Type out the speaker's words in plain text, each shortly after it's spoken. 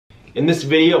In this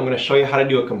video, I'm going to show you how to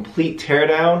do a complete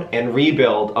teardown and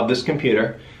rebuild of this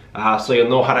computer, so you'll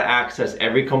know how to access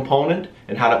every component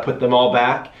and how to put them all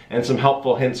back, and some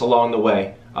helpful hints along the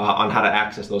way on how to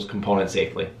access those components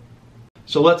safely.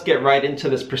 So let's get right into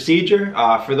this procedure.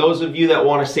 For those of you that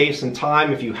want to save some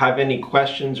time, if you have any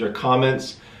questions or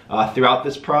comments throughout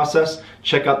this process,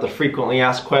 check out the frequently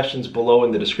asked questions below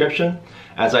in the description.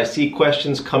 As I see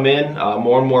questions come in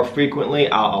more and more frequently,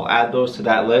 I'll add those to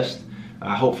that list.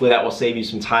 Hopefully that will save you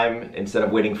some time instead of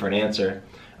waiting for an answer.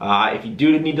 If you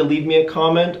do need to leave me a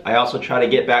comment, I also try to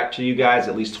get back to you guys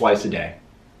at least twice a day.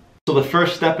 So the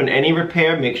first step in any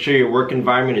repair, make sure your work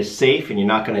environment is safe and you're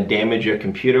not going to damage your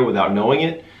computer without knowing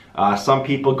it. Some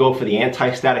people go for the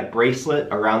anti-static bracelet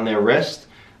around their wrist.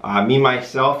 Me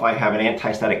myself, I have an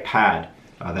anti-static pad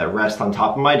that rests on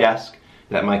top of my desk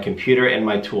that my computer and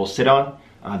my tools sit on.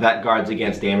 That guards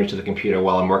against damage to the computer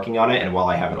while I'm working on it and while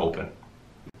I have it open.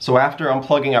 So after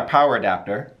unplugging our power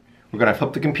adapter, we're going to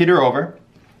flip the computer over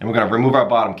and we're going to remove our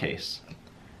bottom case.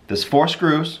 There's 4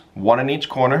 screws, 1 in each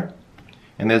corner,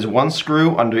 and there's 1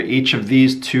 screw under each of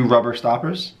these 2 rubber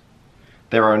stoppers.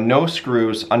 There are no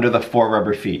screws under the 4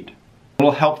 rubber feet. A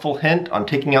little helpful hint on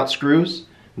taking out screws: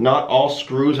 not all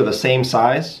screws are the same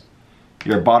size.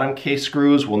 Your bottom case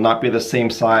screws will not be the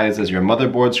same size as your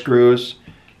motherboard screws.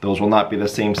 Those will not be the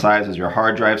same size as your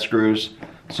hard drive screws.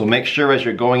 So make sure as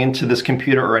you're going into this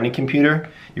computer or any computer,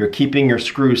 you're keeping your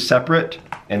screws separate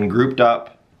and grouped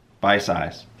up by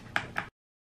size.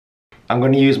 I'm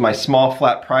going to use my small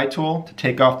flat pry tool to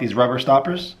take off these rubber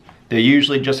stoppers. They're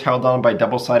usually just held on by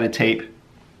double-sided tape.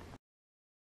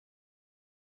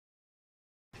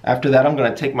 After that, I'm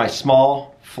going to take my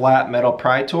small flat metal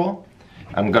pry tool.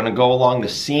 I'm going to go along the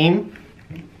seam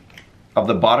of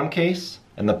the bottom case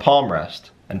and the palm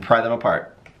rest and pry them apart.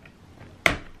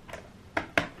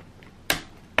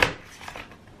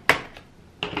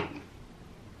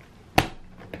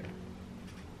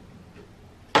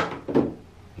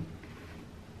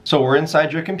 So we're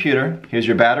inside your computer. Here's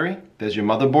your battery, there's your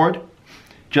motherboard.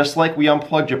 Just like we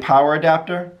unplugged your power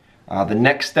adapter, the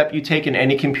next step you take in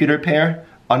any computer repair,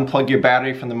 unplug your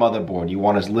battery from the motherboard. You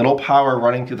want as little power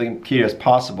running through the computer as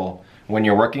possible when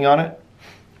you're working on it.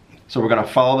 So we're going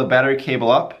to follow the battery cable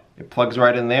up. It plugs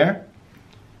right in there.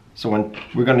 So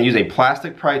we're going to use a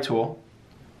plastic pry tool,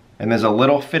 and there's a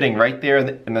little fitting right there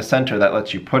in the center that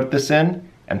lets you put this in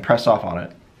and press off on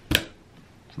it.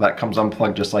 So that comes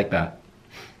unplugged just like that.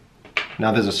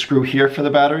 Now there's a screw here for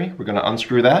the battery. We're going to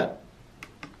unscrew that.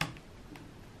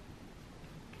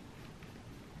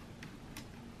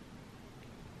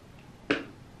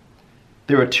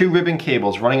 There are 2 ribbon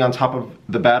cables running on top of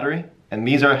the battery, and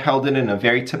these are held in a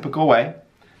very typical way.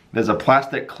 There's a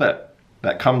plastic clip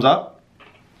that comes up.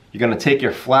 You're going to take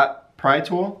your flat pry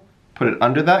tool, put it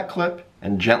under that clip,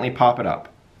 and gently pop it up.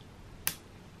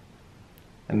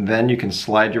 And then you can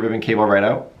slide your ribbon cable right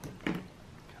out.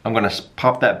 I'm going to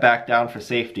pop that back down for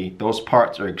safety. Those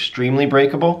parts are extremely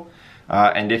breakable,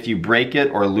 and if you break it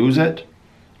or lose it,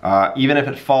 even if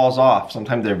it falls off,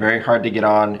 sometimes they're very hard to get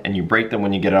on and you break them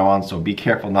when you get it on, so be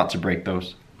careful not to break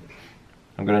those.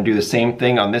 I'm going to do the same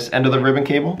thing on this end of the ribbon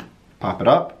cable. Pop it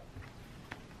up,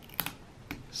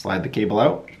 slide the cable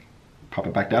out, pop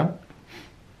it back down.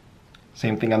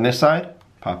 Same thing on this side,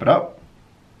 pop it up.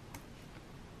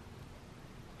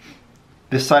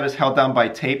 This side is held down by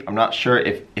tape. I'm not sure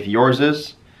if yours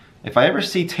is. If I ever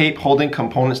see tape holding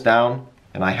components down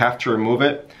and I have to remove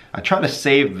it, I try to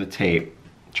save the tape.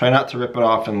 Try not to rip it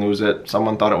off and lose it.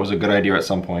 Someone thought it was a good idea at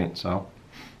some point, so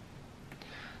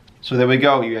there we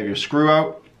go. You have your screw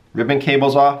out, ribbon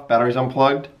cable's off, battery's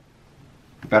unplugged.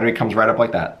 The battery comes right up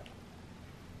like that.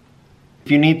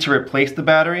 If you need to replace the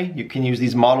battery, you can use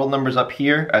these model numbers up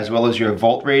here, as well as your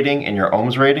volt rating and your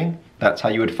ohms rating. That's how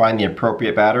you would find the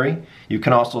appropriate battery. You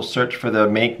can also search for the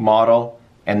make, model,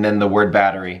 and then the word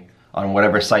battery on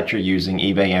whatever site you're using,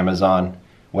 eBay, Amazon,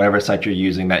 whatever site you're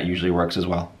using, that usually works as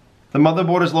well. The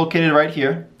motherboard is located right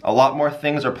here. A lot more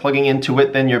things are plugging into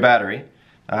it than your battery.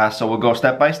 So we'll go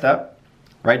step by step.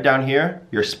 Right down here,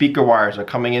 your speaker wires are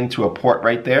coming into a port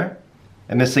right there.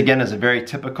 And this again is a very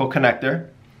typical connector.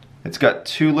 It's got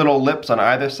 2 little lips on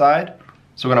either side.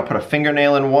 So we're going to put a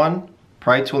fingernail in one,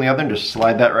 pry tool in the other, and just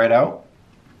slide that right out.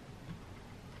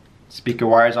 Speaker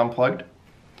wire is unplugged.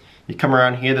 You come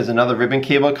around here, there's another ribbon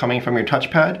cable coming from your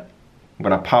touchpad. I'm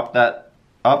going to pop that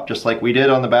up just like we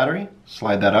did on the battery.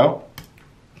 Slide that out.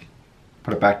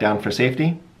 Put it back down for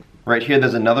safety. Right here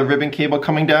there's another ribbon cable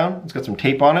coming down. It's got some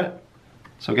tape on it.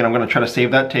 So again, I'm going to try to save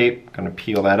that tape. I'm going to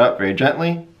peel that up very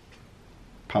gently.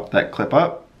 Pop that clip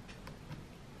up.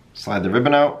 Slide the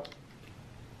ribbon out.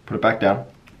 Put it back down.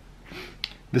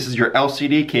 This is your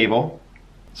LCD cable.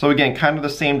 So again, kind of the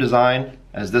same design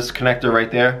as this connector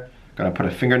right there. Gonna put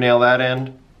a fingernail that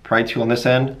end, pry tool on this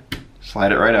end,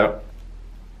 slide it right out.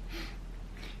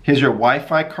 Here's your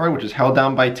Wi-Fi card, which is held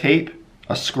down by tape,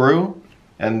 a screw,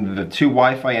 and the two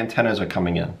Wi-Fi antennas are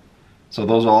coming in. So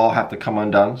those will all have to come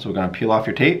undone. So we're gonna peel off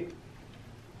your tape.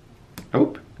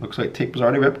 Oh, looks like tape was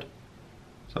already ripped.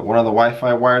 So one of the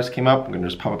Wi-Fi wires came up. I'm gonna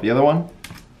just pop up the other one.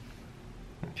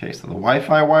 Okay, so the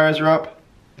Wi-Fi wires are up.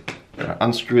 I'm gonna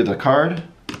unscrew the card.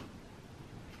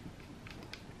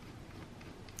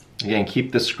 Again,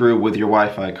 keep the screw with your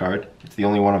Wi-Fi card. It's the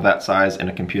only one of that size in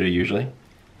a computer usually.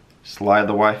 Slide the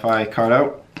Wi-Fi card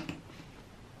out.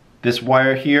 This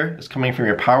wire here is coming from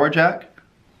your power jack.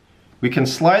 We can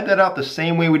slide that out the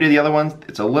same way we did the other ones.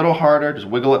 It's a little harder, just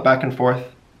wiggle it back and forth.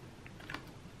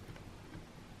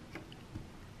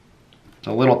 It's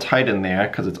a little tight in there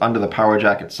because it's under the power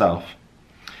jack itself.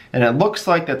 And it looks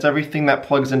like that's everything that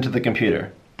plugs into the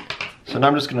computer. So now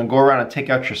I'm just gonna go around and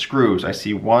take out your screws. I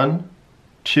see 1,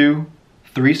 2,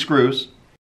 3 screws.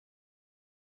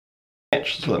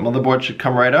 So that motherboard should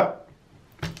come right up.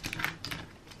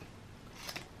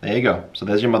 There you go. So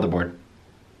there's your motherboard.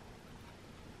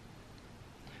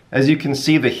 As you can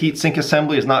see, the heatsink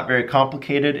assembly is not very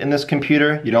complicated in this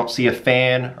computer. You don't see a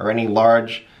fan or any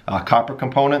large copper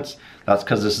components. That's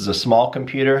because this is a small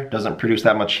computer, doesn't produce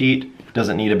that much heat,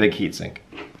 doesn't need a big heatsink.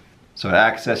 So to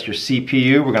access your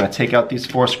CPU, we're going to take out these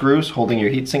 4 screws holding your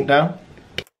heatsink down.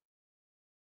 It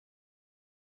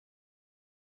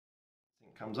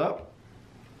comes up,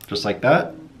 just like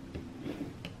that.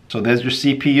 So there's your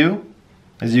CPU.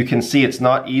 As you can see, it's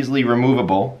not easily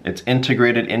removable. It's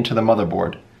integrated into the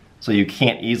motherboard. So you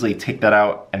can't easily take that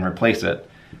out and replace it.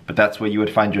 But that's where you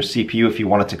would find your CPU if you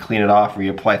wanted to clean it off or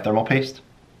reapply thermal paste.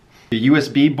 The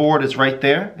USB board is right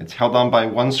there. It's held on by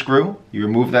 1 screw. You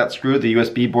remove that screw, the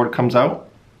USB board comes out.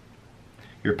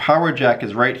 Your power jack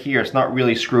is right here. It's not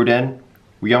really screwed in.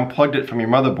 We unplugged it from your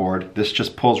motherboard. This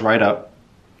just pulls right up.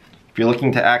 If you're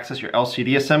looking to access your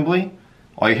LCD assembly,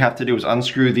 all you have to do is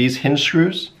unscrew these hinge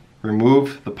screws,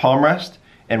 remove the palm rest,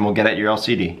 and we'll get at your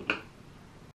LCD.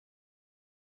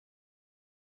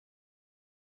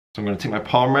 So I'm going to take my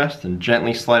palm rest and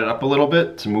gently slide it up a little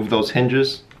bit to move those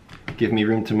hinges. Give me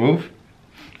room to move.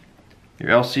 Your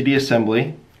LCD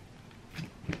assembly.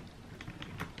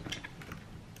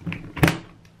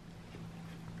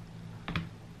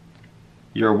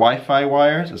 Your Wi-Fi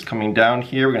wires is coming down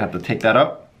here. We're going to have to take that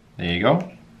up. There you go.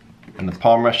 And the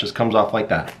palm rest just comes off like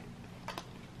that.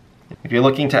 If you're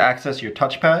looking to access your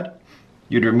touchpad,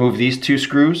 you'd remove these 2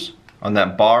 screws on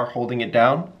that bar holding it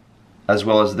down, as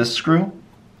well as this screw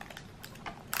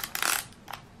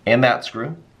and that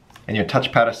screw, and your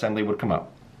touchpad assembly would come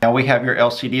out. Now we have your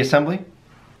LCD assembly.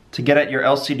 To get at your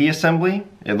LCD assembly,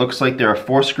 it looks like there are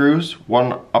 4 screws,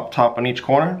 1 up top on each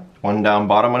corner, 1 down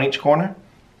bottom on each corner.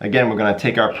 Again, we're going to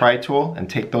take our pry tool and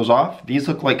take those off. These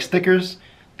look like stickers.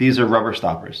 These are rubber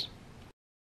stoppers.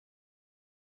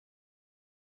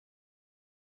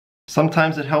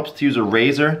 Sometimes it helps to use a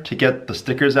razor to get the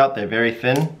stickers out. They're very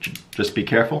thin. Just be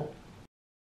careful.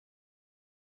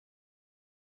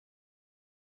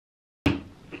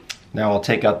 Now I'll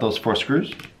take out those 4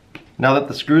 screws. Now that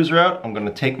the screws are out, I'm going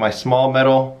to take my small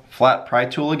metal flat pry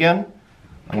tool again.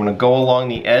 I'm going to go along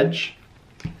the edge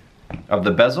of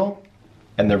the bezel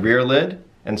and the rear lid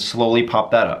and slowly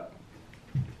pop that up.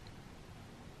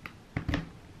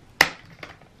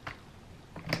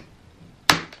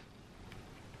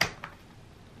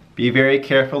 Be very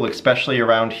careful, especially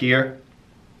around here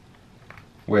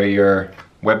where your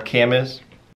webcam is.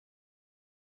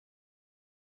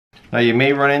 Now you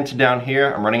may run into down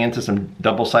here, I'm running into some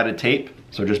double-sided tape,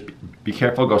 so just be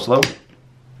careful, go slow.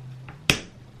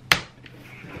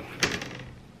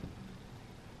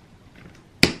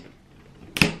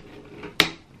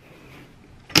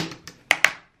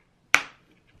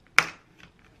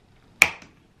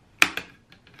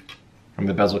 And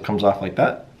the bezel comes off like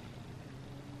that.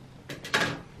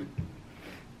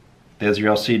 There's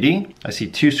your LCD. I see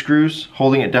 2 screws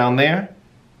holding it down there,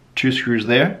 2 screws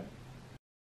there.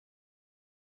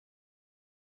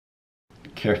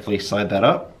 Carefully slide that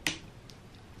up.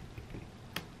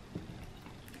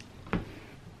 Let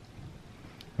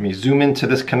me zoom into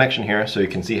this connection here so you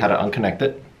can see how to unconnect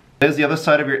it. There's the other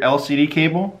side of your LCD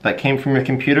cable that came from your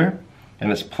computer,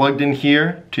 and it's plugged in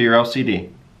here to your LCD.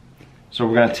 So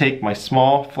we're going to take my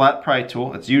small flat pry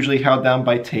tool. It's usually held down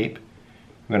by tape.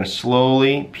 I'm going to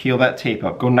slowly peel that tape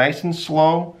up. Go nice and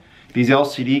slow. These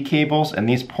LCD cables and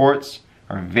these ports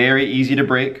are very easy to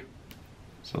break.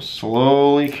 So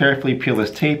slowly, carefully peel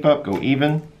this tape up, go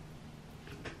even.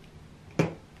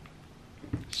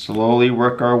 Slowly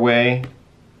work our way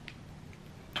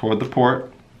toward the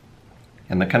port.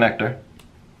 in the connector.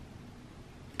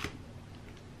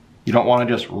 You don't want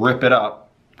to just rip it up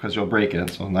because you'll break it,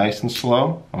 so nice and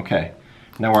slow. Okay,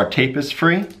 now our tape is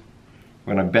free.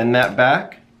 We're going to bend that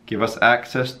back, give us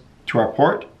access to our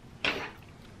port.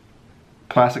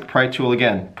 Plastic pry tool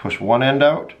again, push one end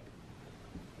out.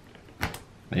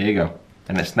 There you go,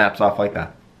 and it snaps off like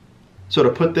that. So to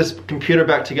put this computer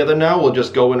back together now, we'll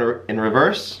just go in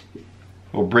reverse.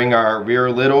 We'll bring our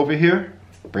rear lid over here,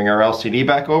 bring our LCD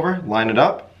back over, line it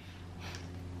up.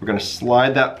 We're going to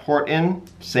slide that port in,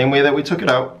 same way that we took it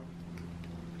out.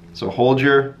 So hold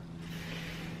your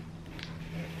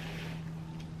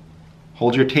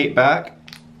tape back,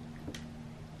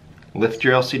 lift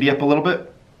your LCD up a little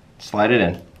bit, slide it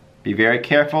in. Be very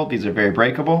careful, these are very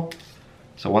breakable.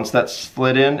 So once that's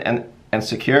slid in and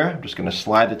secure, I'm just going to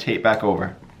slide the tape back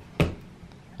over.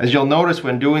 As you'll notice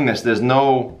when doing this, there's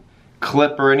no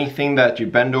clip or anything that you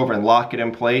bend over and lock it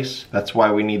in place. That's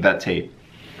why we need that tape.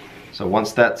 So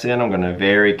once that's in, I'm going to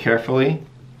very carefully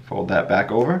fold that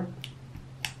back over.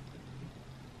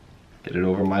 Get it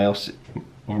over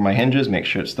my hinges, make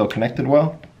sure it's still connected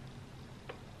well.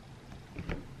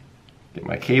 Get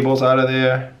my cables out of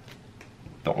there.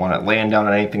 Don't want it laying down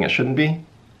on anything it shouldn't be.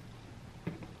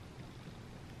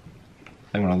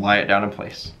 I'm going to lie it down in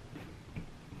place.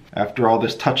 After all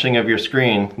this touching of your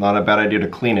screen, not a bad idea to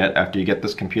clean it after you get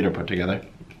this computer put together.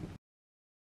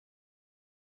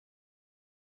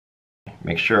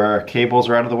 Make sure our cables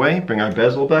are out of the way, bring our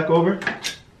bezel back over.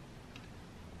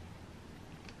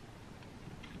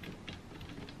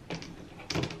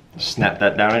 Snap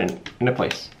that down into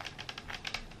place.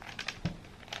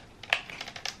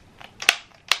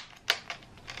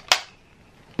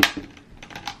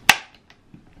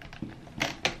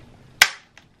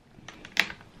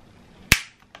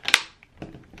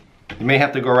 You may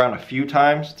have to go around a few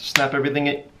times to snap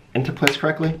everything into place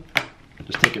correctly.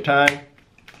 Just take your time,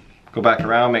 go back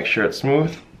around, make sure it's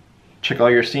smooth, check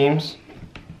all your seams.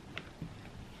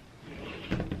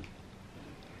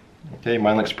 Okay,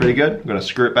 mine looks pretty good. I'm going to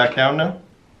screw it back down now.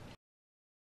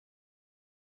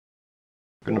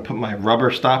 I'm going to put my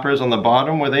rubber stoppers on the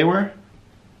bottom where they were.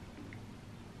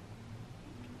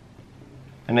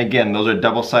 And again, those are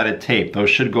double-sided tape. Those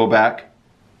should go back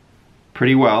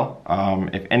pretty well.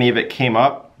 If any of it came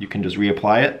up, you can just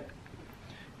reapply it.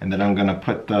 And then I'm going to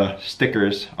put the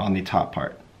stickers on the top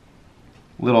part.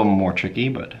 A little more tricky,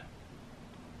 but...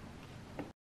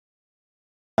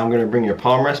 I'm going to bring your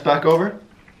palm rest back over.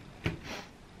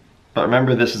 But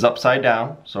remember, this is upside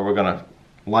down, so we're going to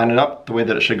line it up the way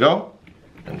that it should go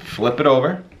and flip it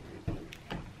over.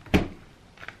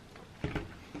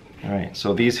 Alright,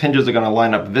 so these hinges are going to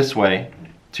line up this way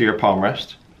to your palm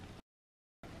rest.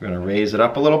 We're going to raise it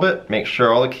up a little bit, make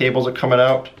sure all the cables are coming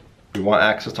out. We want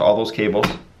access to all those cables.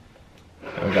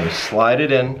 And we're going to slide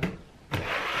it in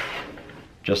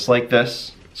just like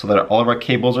this so that all of our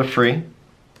cables are free.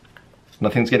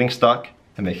 Nothing's getting stuck,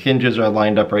 and the hinges are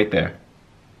lined up right there.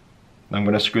 I'm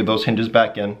going to screw those hinges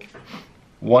back in.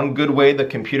 One good way the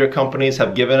computer companies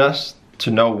have given us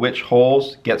to know which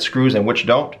holes get screws and which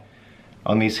don't,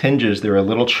 on these hinges there are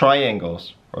little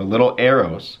triangles or little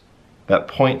arrows that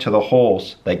point to the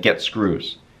holes that get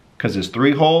screws. Because there's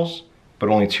 3 holes, but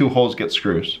only 2 holes get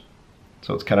screws.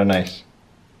 So it's kind of nice.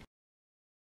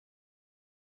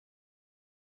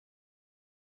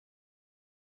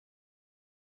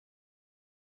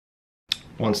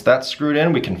 Once that's screwed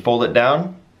in, we can fold it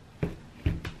down.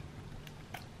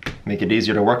 Make it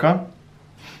easier to work on.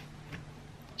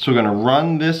 So we're going to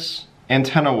run this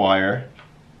antenna wire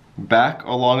back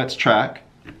along its track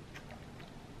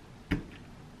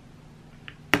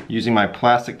using my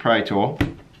plastic pry tool.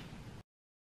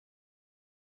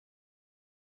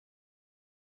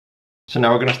 So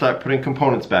now we're going to start putting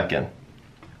components back in.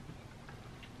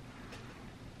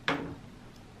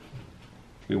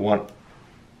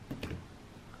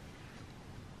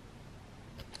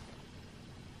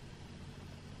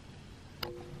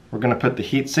 We're going to put the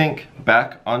heatsink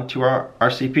back onto our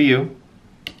CPU,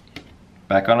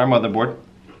 back on our motherboard.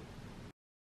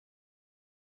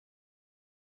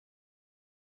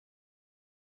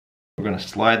 We're going to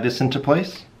slide this into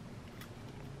place.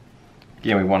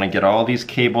 Again, we want to get all these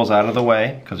cables out of the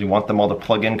way because we want them all to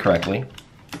plug in correctly.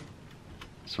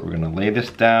 So we're going to lay this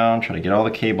down, try to get all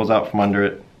the cables out from under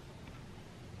it.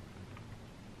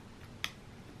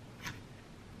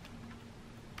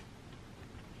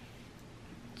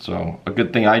 So a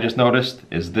good thing I just noticed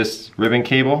is this ribbon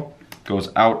cable goes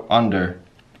out under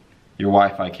your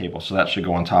Wi-Fi cable, so that should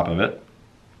go on top of it.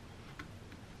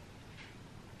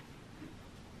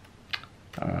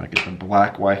 Get the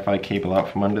black Wi-Fi cable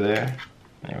out from under there.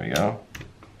 There we go.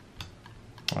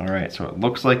 Alright, so it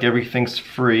looks like everything's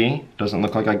free. Doesn't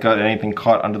look like I got anything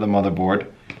caught under the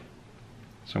motherboard.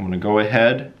 So I'm going to go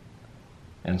ahead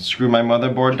and screw my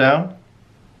motherboard down.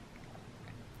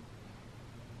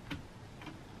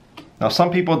 Now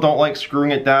some people don't like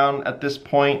screwing it down at this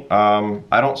point.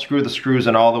 I don't screw the screws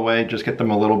in all the way, just get them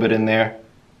a little bit in there.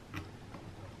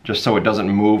 Just so it doesn't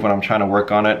move when I'm trying to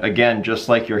work on it. Again, just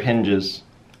like your hinges.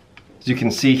 As you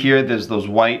can see here, there's those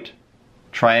white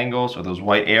triangles or those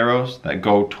white arrows that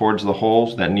go towards the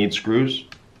holes that need screws.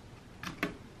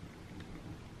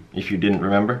 If you didn't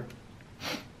remember.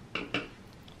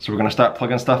 So we're gonna start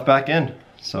plugging stuff back in.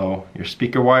 So your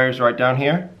speaker wires right down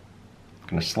here. I'm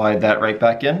gonna slide that right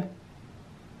back in.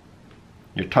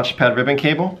 Your touchpad ribbon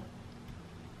cable.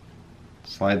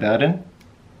 Slide that in.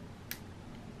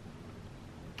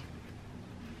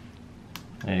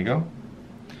 There you go.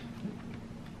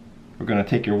 We're gonna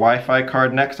take your Wi-Fi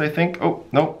card next, I think. Oh,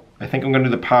 no, I think I'm gonna do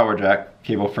the power jack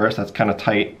cable first. That's kind of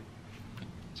tight.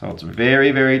 So it's a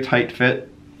very, very tight fit.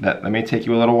 That may take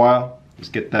you a little while.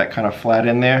 Just get that kind of flat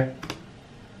in there.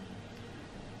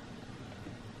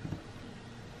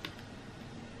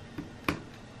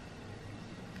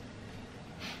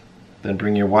 Then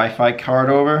bring your Wi-Fi card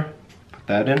over, put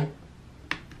that in.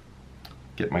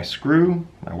 Get my screw,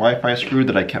 my Wi-Fi screw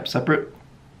that I kept separate.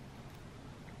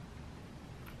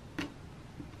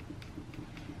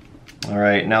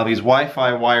 Alright, now these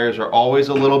Wi-Fi wires are always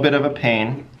a little bit of a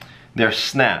pain. They're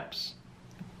snaps.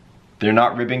 They're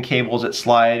not ribbon cables that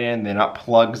slide in, they're not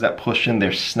plugs that push in,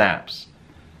 they're snaps.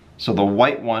 So the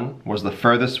white one was the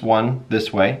furthest one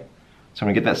this way. So I'm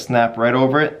going to get that snap right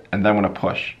over it, and then I'm going to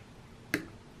push.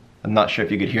 I'm not sure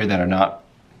if you could hear that or not,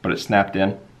 but it snapped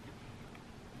in.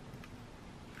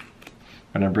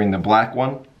 I'm going to bring the black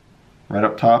one right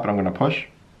up top, and I'm going to push.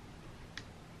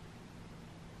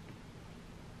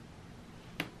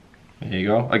 There you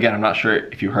go. Again, I'm not sure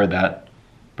if you heard that,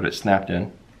 but it snapped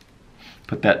in.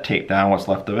 Put that tape down, what's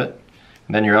left of it.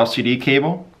 And then your LCD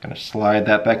cable, gonna slide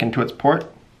that back into its port.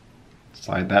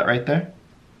 Slide that right there.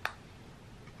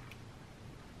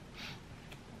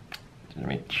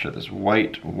 Make sure this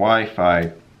white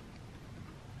Wi-Fi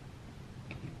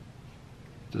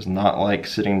does not like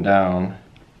sitting down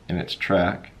in its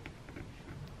track,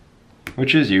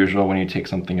 which is usual when you take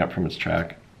something up from its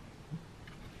track.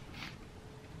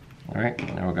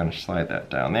 Alright, now we're going to slide that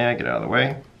down there, get out of the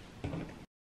way.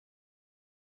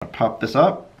 Pop this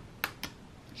up,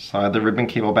 slide the ribbon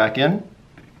cable back in.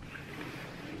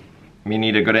 We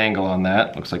need a good angle on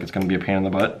that, looks like it's going to be a pain in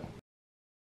the butt.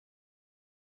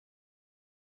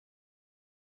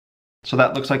 So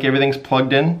that looks like everything's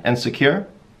plugged in and secure.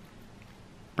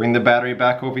 Bring the battery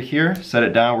back over here, set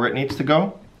it down where it needs to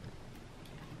go.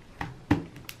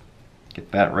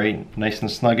 Get that right nice and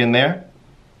snug in there.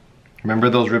 Remember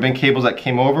those ribbon cables that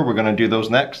came over? We're going to do those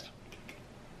next.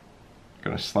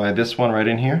 Going to slide this one right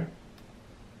in here.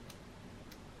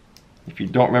 If you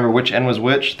don't remember which end was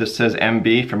which, this says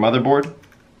MB for motherboard.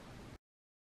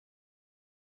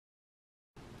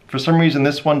 For some reason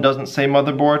this one doesn't say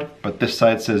motherboard, but this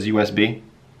side says USB,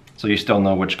 so you still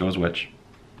know which goes which.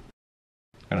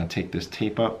 I'm going to take this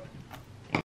tape up.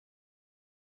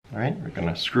 Alright, we're going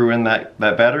to screw in that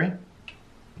battery.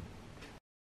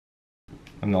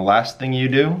 And the last thing you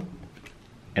do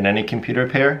in any computer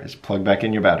repair is plug back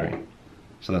in your battery.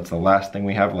 So that's the last thing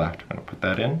we have left. I'm going to put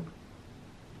that in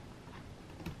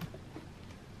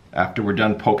after we're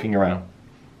done poking around.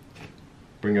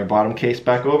 Bring your bottom case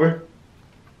back over.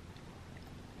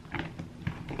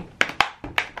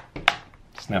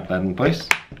 Snap that in place.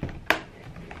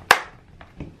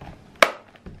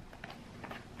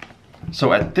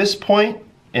 So at this point,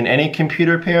 in any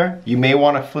computer repair, you may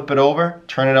want to flip it over,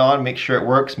 turn it on, make sure it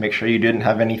works, make sure you didn't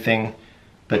have anything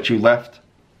that you left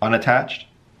unattached.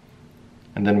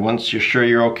 And then once you're sure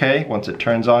you're okay, once it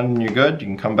turns on and you're good, you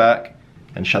can come back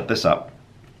and shut this up.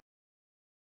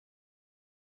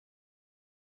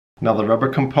 Now the rubber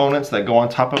components that go on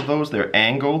top of those, they're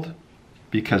angled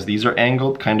because these are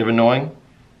angled, kind of annoying.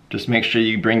 Just make sure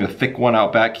you bring the thick one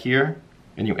out back here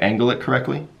and you angle it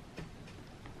correctly.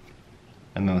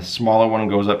 And then the smaller one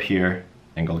goes up here,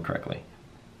 angled correctly.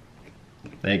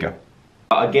 There you go.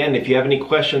 Again, if you have any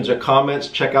questions or comments,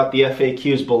 check out the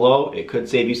FAQs below. It could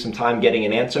save you some time getting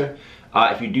an answer.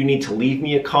 If you do need to leave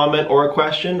me a comment or a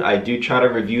question, I do try to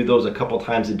review those a couple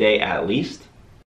times a day at least.